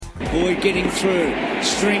Boyd getting through.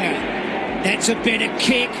 Stringer. That's a better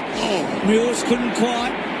kick. Oh, Mules couldn't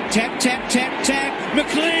quite. Tap, tap, tap, tap.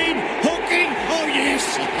 McLean hooking. Oh,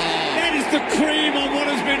 yes. That is the cream on what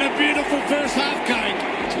has been a beautiful first half cake.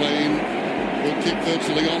 McLean will kick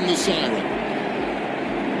virtually on the siren.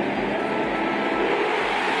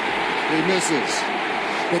 He misses,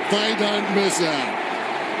 but they don't miss out.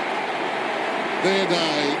 Their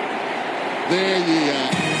day, their year,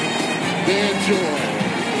 their joy.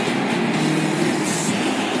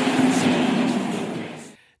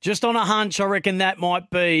 Just on a hunch, I reckon that might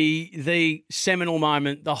be the seminal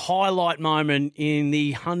moment, the highlight moment in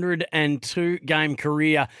the 102-game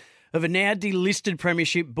career of a now delisted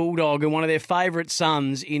Premiership Bulldog and one of their favourite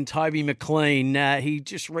sons in Toby McLean. He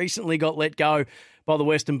just recently got let go by the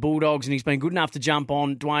Western Bulldogs, and he's been good enough to jump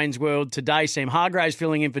on Dwayne's World today. Sam Hargraves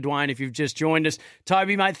filling in for Dwayne if you've just joined us.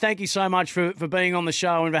 Toby, mate, thank you so much for being on the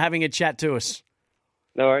show and for having a chat to us.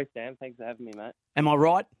 No worries, Sam. Thanks for having me, mate. Am I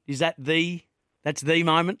right? Is that that's the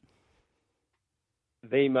moment?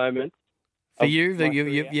 The moment? For you,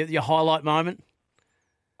 your highlight moment?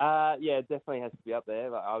 Yeah, it definitely has to be up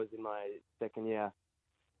there. Like, I was in my second year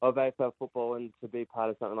of AFL football, and to be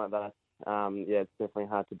part of something like that, yeah, it's definitely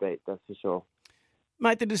hard to beat, that's for sure.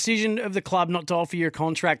 Mate, the decision of the club not to offer you a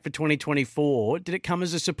contract for 2024, did it come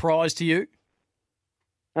as a surprise to you?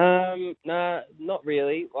 No, not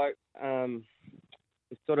really. Like,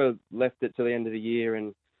 we sort of left it till the end of the year,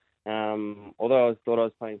 and although I thought I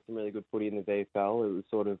was playing some really good footy in the VFL, it was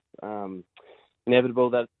sort of inevitable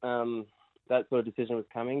that that sort of decision was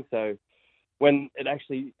coming. So when it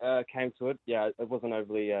actually came to it, yeah, it wasn't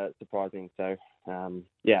overly surprising. So,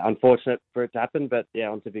 yeah, unfortunate for it to happen, but yeah,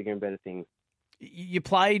 on to bigger and better things. You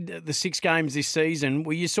played the 6 games this season.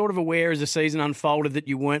 Were you sort of aware as the season unfolded that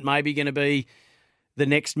you weren't maybe going to be the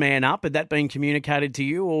next man up? Had that been communicated to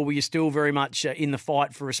you, or were you still very much in the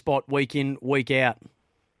fight for a spot week in, week out?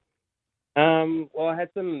 Well, I had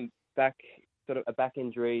a back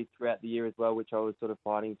injury throughout the year as well, which I was sort of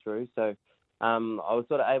fighting through. So I was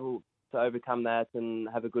sort of able to overcome that and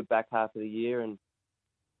have a good back half of the year. And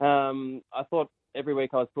I thought every week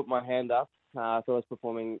I was putting my hand up. I thought I was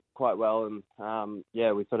performing quite well, and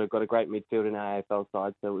yeah, we sort of got a great midfield in our AFL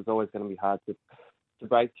side, so it was always going to be hard to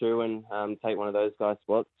break through and take one of those guys'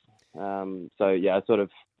 spots. So yeah, I sort of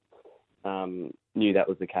knew that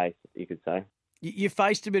was the case, you could say. You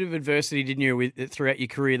faced a bit of adversity, didn't you, throughout your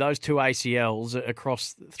career? Those 2 ACLs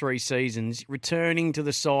across 3 seasons, returning to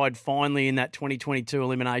the side finally in that 2022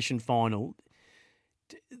 elimination final.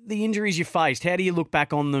 The injuries you faced, how do you look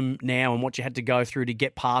back on them now and what you had to go through to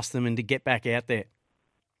get past them and to get back out there?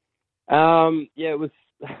 Yeah, it was,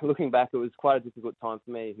 looking back, it was quite a difficult time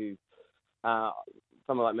for me who,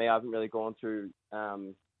 someone like me, I haven't really gone through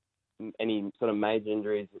any sort of major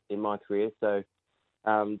injuries in my career. So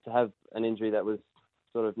to have an injury that was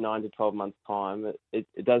sort of 9 to 12 months' time, it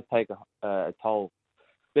does take a toll,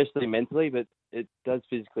 especially mentally, but it does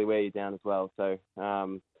physically wear you down as well. So,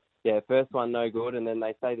 yeah, first one no good, and then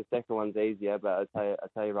they say the second one's easier, but I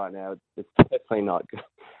tell you right now, it's definitely not good.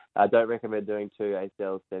 I don't recommend doing 2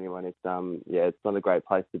 ACLs to anyone. It's it's not a great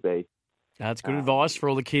place to be. That's good advice for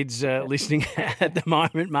all the kids listening at the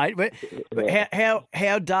moment, mate. But Yeah.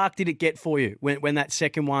 how dark did it get for you when that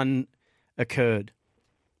second one occurred?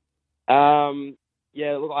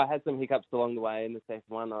 Yeah, look, I had some hiccups along the way in the second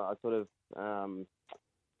one. I sort of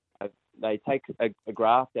they take a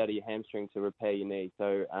graft out of your hamstring to repair your knee.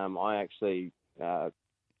 So I actually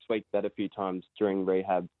tweaked that a few times during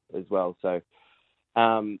rehab as well. So,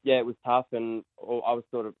 yeah, it was tough, and I was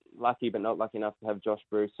sort of lucky but not lucky enough to have Josh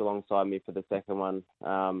Bruce alongside me for the second one,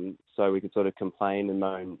 so we could sort of complain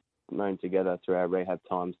and moan together through our rehab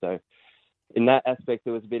time. So in that aspect,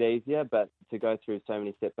 it was a bit easier, but to go through so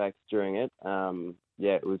many setbacks during it,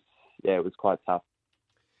 it was quite tough.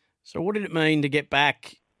 So what did it mean to get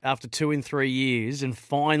back after 2 and 3 years and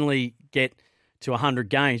finally get to 100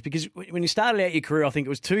 games? Because when you started out your career, I think it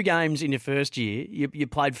was 2 games in your first year. You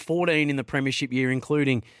played 14 in the Premiership year,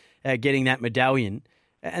 including getting that medallion.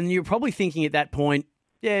 And you're probably thinking at that point,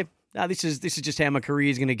 this is just how my career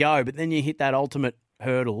is going to go. But then you hit that ultimate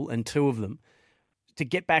hurdle and 2 of them. To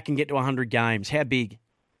get back and get to 100 games, how big?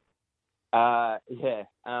 You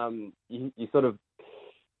sort of,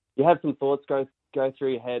 you have some thoughts go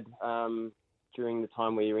through your head during the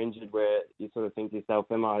time where you're injured, where you sort of think to yourself,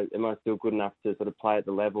 am I still good enough to sort of play at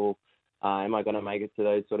the level? Am I going to make it to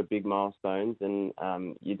those sort of big milestones? And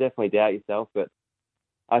you definitely doubt yourself. But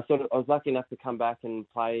I was lucky enough to come back and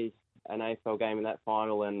play an AFL game in that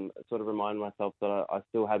final, and sort of remind myself that I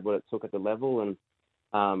still had what it took at the level, and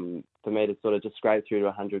for me to sort of just scrape through to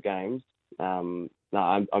 100 games. I'm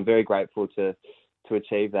very grateful to to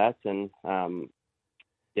achieve that. And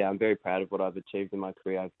yeah, I'm very proud of what I've achieved in my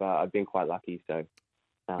career. I've been quite lucky. So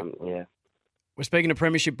yeah. We're speaking of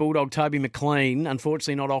Premiership Bulldog Toby McLean,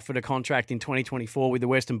 unfortunately not offered a contract in 2024 with the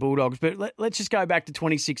Western Bulldogs. But let's just go back to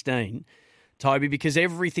 2016, Toby, because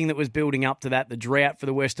everything that was building up to that, the drought for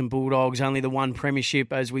the Western Bulldogs, only the one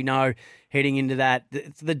Premiership, as we know, heading into that.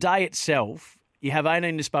 The day itself, you have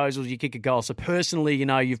 18 disposals, you kick a goal. So personally, you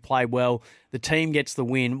know you've played well. The team gets the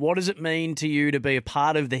win. What does it mean to you to be a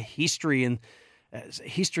part of the history and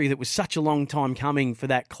history that was such a long time coming for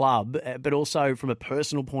that club, but also from a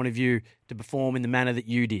personal point of view to perform in the manner that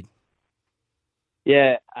you did?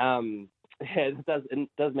 Yeah, it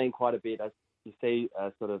does mean quite a bit. You see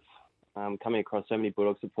sort of coming across so many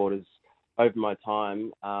Bulldog supporters over my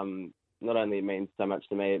time. Not only it means so much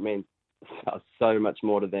to me, it means so much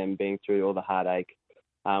more to them, being through all the heartache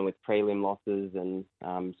with prelim losses and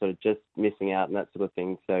sort of just missing out and that sort of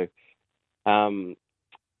thing. So,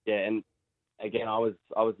 yeah, and again, I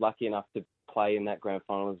was lucky enough to play in that grand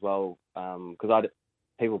final as well, because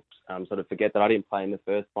people sort of forget that I didn't play in the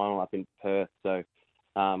first final up in Perth. So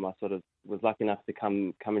I sort of was lucky enough to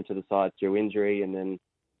come into the side through injury, and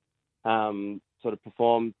then sort of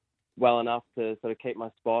perform well enough to sort of keep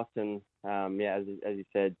my spot. And yeah, as you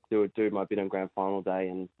said, do my bit on grand final day,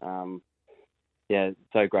 and yeah,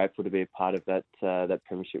 so grateful to be a part of that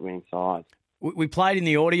premiership winning side. We played in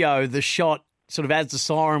the audio the shot sort of as the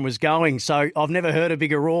siren was going, so I've never heard a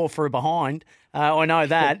bigger roar for a behind. I know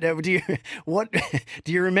that. Do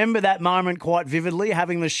you remember that moment quite vividly,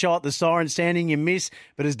 having the shot, the siren sounding, you miss,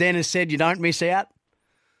 but as Dennis said, you don't miss out?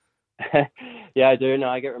 Yeah, I do. No,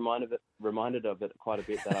 I get reminded of it quite a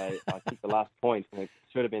bit, that I kicked the last point and it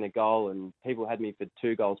should have been a goal, and people had me for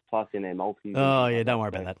 2 goals plus in their multis. Oh yeah, don't worry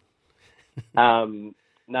about that.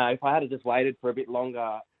 No, if I had just waited for a bit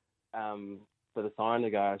longer for the siren to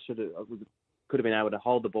go, I could have been able to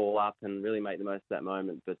hold the ball up and really make the most of that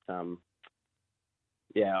moment. But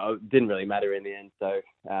yeah, it didn't really matter in the end. So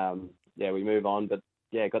yeah, we move on. But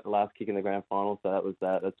yeah, got the last kick in the grand final, so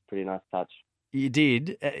that's a pretty nice touch. You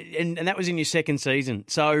did, and that was in your second season.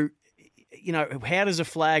 So, you know, how does a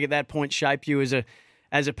flag at that point shape you as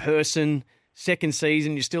a person? Second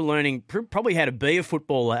season, you're still learning probably how to be a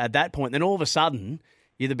footballer at that point. Then all of a sudden,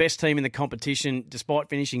 you're the best team in the competition, despite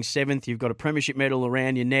finishing 7th. You've got a premiership medal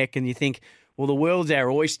around your neck, and you think, well, the world's our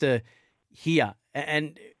oyster here.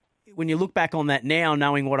 And when you look back on that now,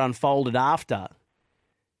 knowing what unfolded after,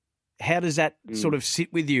 how does that sort of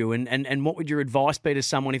sit with you? And what would your advice be to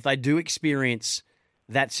someone if they do experience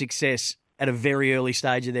that success at a very early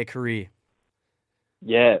stage of their career?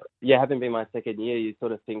 Yeah, having been my second year, you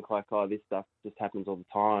sort of think like, oh, this stuff just happens all the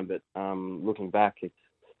time. But looking back, it's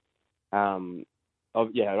it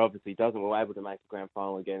obviously doesn't. We were able to make the grand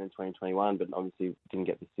final again in 2021, but obviously didn't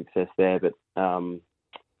get the success there. But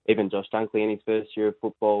even Josh Dunkley in his first year of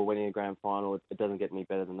football, winning a grand final, it doesn't get any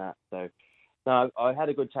better than that. So, no, I had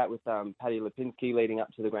a good chat with Paddy Lipinski leading up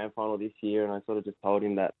to the grand final this year, and I sort of just told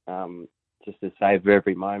him that just to savour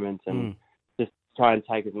every moment and just try and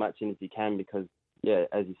take as much in as you can, because, yeah,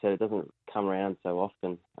 as you said, it doesn't come around so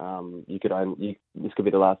often. This could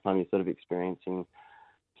be the last time you're sort of experiencing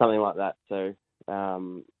something like that. So,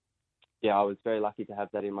 yeah, I was very lucky to have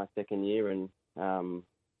that in my second year, and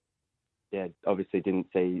yeah, obviously didn't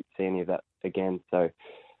see any of that again. So,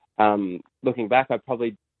 looking back, I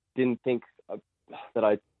probably didn't think that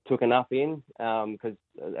I took enough in, because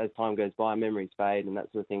as time goes by, memories fade and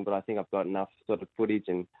that sort of thing. But I think I've got enough sort of footage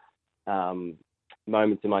and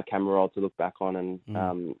moments in my camera roll to look back on,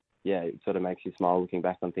 and yeah, it sort of makes you smile looking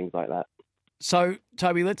back on things like that. So,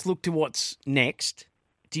 Toby, let's look to what's next.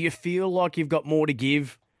 Do you feel like you've got more to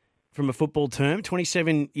give from a football term?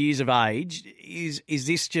 27 years of age, is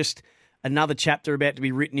this just another chapter about to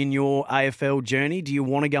be written in your AFL journey? Do you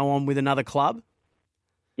want to go on with another club?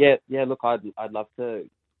 Yeah. Look, I'd love to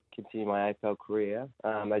continue my AFL career.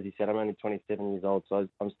 As you said, I'm only 27 years old, so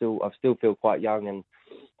I still feel quite young,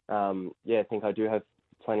 and yeah, I think I do have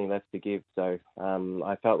plenty left to give. So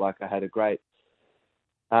I felt like I had a great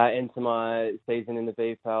end to my season in the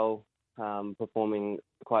VFL, performing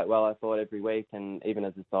quite well, I thought, every week, and even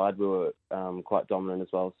as a side, we were quite dominant as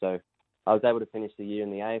well. So I was able to finish the year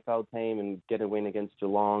in the AFL team and get a win against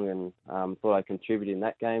Geelong, and thought I contributed in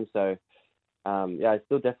that game. So yeah, I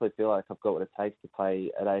still definitely feel like I've got what it takes to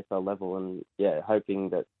play at AFL level, and yeah, hoping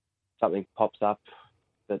that something pops up.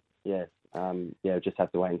 But yeah, just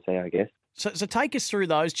have to wait and see, I guess. So take us through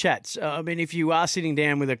those chats. I mean, if you are sitting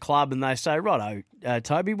down with a club and they say, "Righto,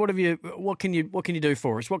 Toby, what can you do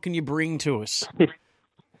for us? What can you bring to us?"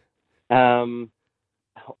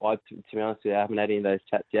 Well, to be honest with you, I haven't had any of those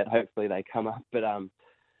chats yet. Hopefully they come up. But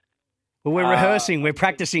Well, we're rehearsing. We're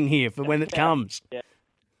practicing here for when it comes. Yeah.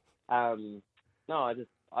 No,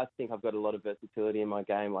 I think I've got a lot of versatility in my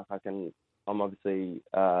game. Like I'm obviously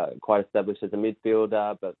quite established as a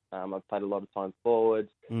midfielder, but I've played a lot of time forward,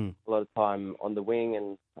 a lot of time on the wing,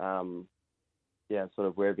 and sort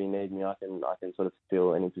of wherever you need me, I can sort of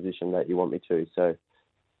fill any position that you want me to. So,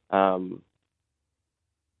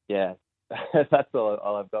 that's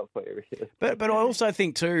all I've got for you. Really. But I also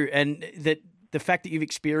think too, and that the fact that you've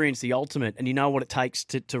experienced the ultimate and you know what it takes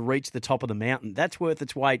to reach the top of the mountain, that's worth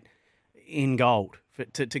its weight in gold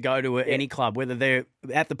to go to any club, whether they're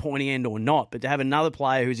at the pointy end or not. But to have another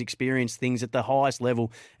player who's experienced things at the highest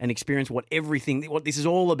level and experienced what this is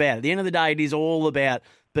all about. At the end of the day, it is all about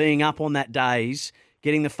being up on that days,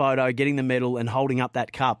 getting the photo, getting the medal, and holding up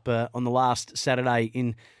that cup on the last Saturday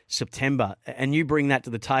in September. And you bring that to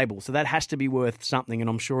the table. So that has to be worth something, and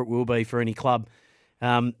I'm sure it will be for any club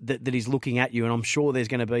that is looking at you. And I'm sure there's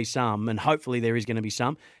going to be some, and hopefully there is going to be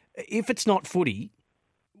some. If it's not footy,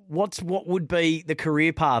 what would be the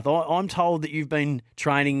career path? I'm told that you've been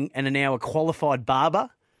training and are now a qualified barber.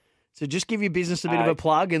 So just give your business a bit of a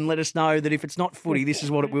plug and let us know that if it's not footy, this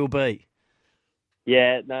is what it will be.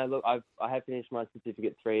 Yeah, no, look, I have finished my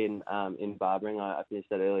Certificate 3 in barbering. I finished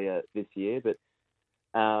that earlier this year, but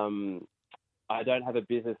I don't have a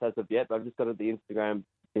business as of yet, but I've just got the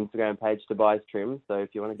Instagram page, Tobias Trim. So if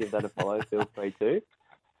you want to give that a follow, feel free to.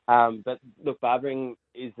 But look, barbering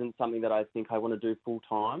isn't something that I think I want to do full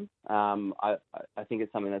time. I think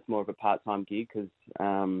it's something that's more of a part-time gig because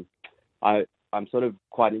I'm sort of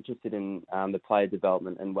quite interested in the player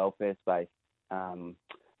development and welfare space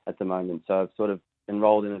at the moment. So I've sort of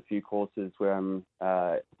enrolled in a few courses where I'm,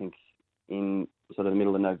 I think, in sort of the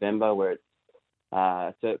middle of November, where it's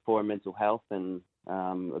Cert 4 in mental health and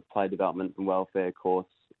a player development and welfare course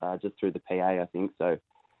just through the PA, I think. So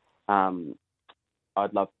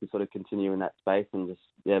I'd love to sort of continue in that space and just,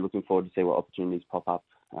 looking forward to see what opportunities pop up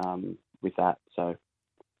with that. So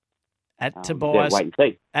at Tobias, wait and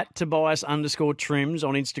see. At Tobias_trims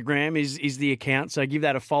on Instagram is the account. So give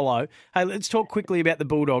that a follow. Hey, let's talk quickly about the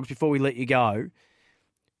Bulldogs before we let you go.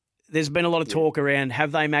 There's been a lot of talk around,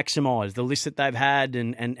 have they maximised the list that they've had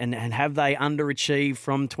and have they underachieved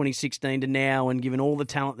from 2016 to now, and given all the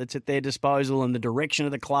talent that's at their disposal and the direction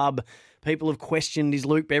of the club, people have questioned, is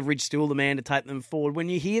Luke Beveridge still the man to take them forward? When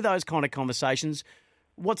you hear those kind of conversations,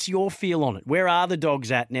 what's your feel on it? Where are the Dogs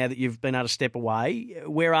at now that you've been able to step away?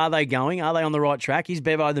 Where are they going? Are they on the right track? Is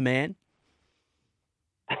Bevo the man?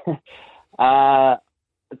 It's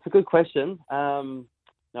a good question.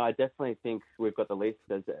 No, I definitely think we've got the list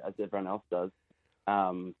as everyone else does,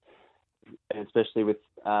 and especially with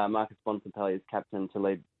Marcus Bontempelli as captain to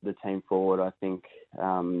lead the team forward. I think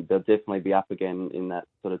they'll definitely be up again in that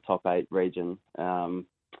sort of top 8 region. I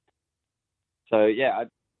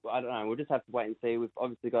don't know. We'll just have to wait and see. We've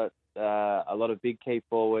obviously got a lot of big key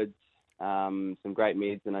forwards, some great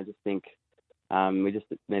mids, and I just think we just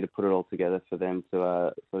need to put it all together for them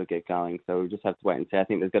to sort of get going. So we'll just have to wait and see. I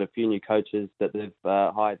think they've got a few new coaches that they've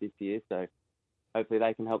hired this year, so hopefully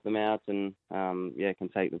they can help them out and can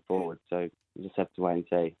take them forward. So we'll just have to wait and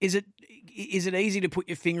see. Is it easy to put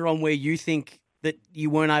your finger on where you think that you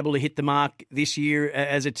weren't able to hit the mark this year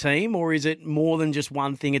as a team, or is it more than just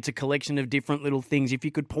one thing? It's a collection of different little things. If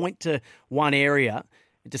you could point to one area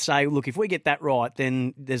to say, look, if we get that right,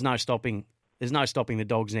 then there's no stopping the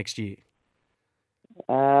Dogs next year.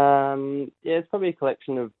 It's probably a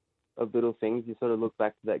collection of little things. You sort of look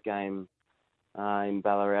back to that game in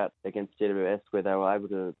Ballarat against GWS where they were able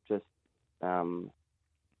to just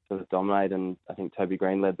sort of dominate, and I think Toby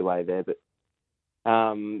Green led the way there. But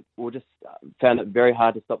we just found it very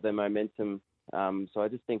hard to stop their momentum. So I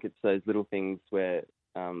just think it's those little things where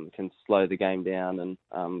can slow the game down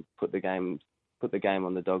and put the game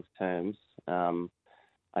on the Dogs' terms.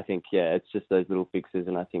 I think, it's just those little fixes,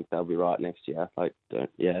 and I think they'll be right next year.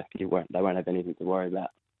 They won't have anything to worry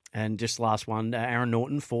about. And just last one, Aaron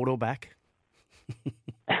Norton, forward or back?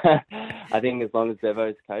 I think as long as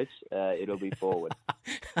Bevo's coach, it'll be forward.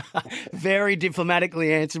 Very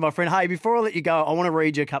diplomatically answered, my friend. Hey, before I let you go, I want to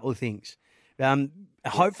read you a couple of things.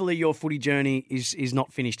 Hopefully your footy journey is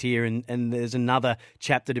not finished here and there's another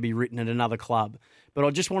chapter to be written at another club. But I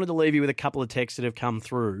just wanted to leave you with a couple of texts that have come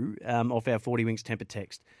through off our 40 Winks temper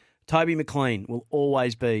text. Toby McLean will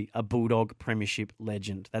always be a Bulldog Premiership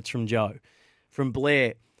legend. That's from Joe. From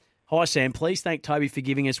Blair, hi Sam, please thank Toby for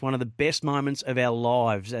giving us one of the best moments of our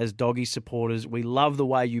lives as Doggy supporters. We love the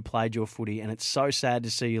way you played your footy and it's so sad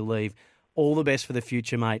to see you leave. All the best for the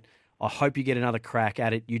future, mate. I hope you get another crack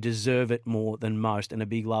at it. You deserve it more than most. And a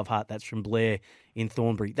big love heart. That's from Blair in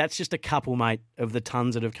Thornbury. That's just a couple, mate, of the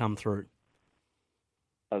tons that have come through.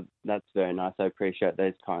 that's very nice. I appreciate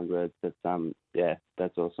those kind words. That's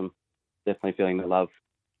that's awesome. Definitely feeling the love.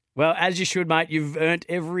 Well, as you should, mate. You've earned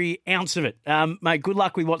every ounce of it. Mate, good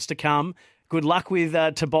luck with what's to come. Good luck with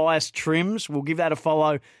Tobias Trims. We'll give that a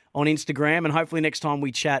follow on Instagram, and hopefully next time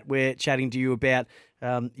we chat, we're chatting to you about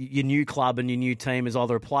your new club and your new team as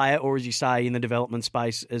either a player or, as you say, in the development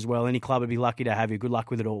space as well. Any club would be lucky to have you. Good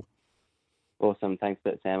luck with it all. Awesome. Thanks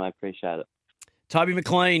for that, Sam. I appreciate it. Toby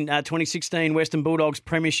McLean, 2016 Western Bulldogs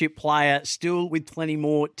Premiership player, still with plenty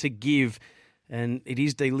more to give. And it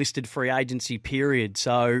is the listed free agency period.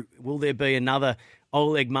 So will there be another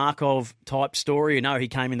Oleg Markov type story? You know, he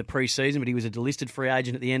came in the pre-season, but he was a delisted free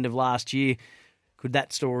agent at the end of last year. Could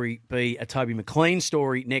that story be a Toby McLean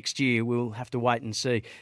story next year? We'll have to wait and see.